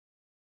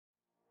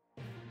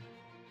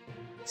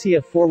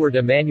Spezia forward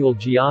Emmanuel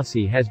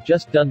Gyasi has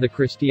just done the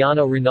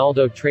Cristiano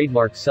Ronaldo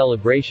trademark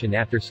celebration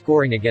after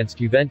scoring against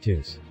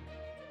Juventus.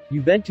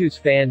 Juventus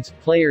fans,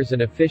 players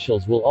and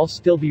officials will all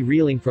still be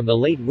reeling from the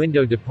late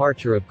window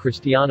departure of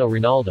Cristiano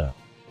Ronaldo.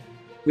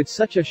 With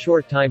such a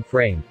short time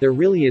frame, there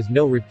really is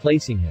no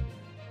replacing him.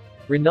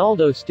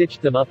 Ronaldo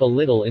stitched them up a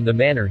little in the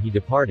manner he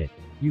departed.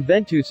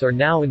 Juventus are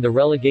now in the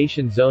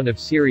relegation zone of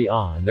Serie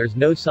A and there's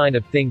no sign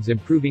of things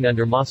improving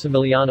under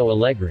Massimiliano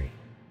Allegri.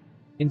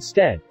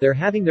 Instead, they're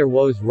having their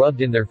woes rubbed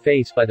in their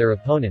face by their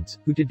opponents,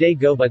 who today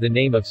go by the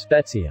name of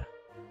Spezia.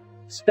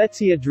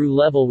 Spezia drew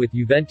level with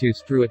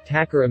Juventus through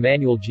attacker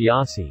Emmanuel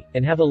Gyasi,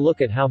 and have a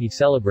look at how he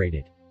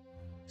celebrated.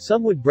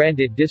 Some would brand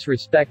it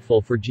disrespectful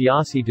for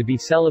Gyasi to be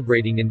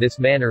celebrating in this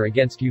manner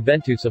against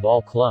Juventus of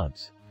all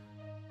clubs.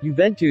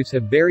 Juventus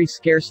have very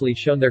scarcely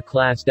shown their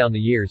class down the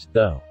years,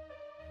 though.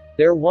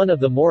 They're one of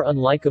the more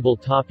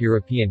unlikable top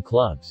European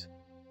clubs.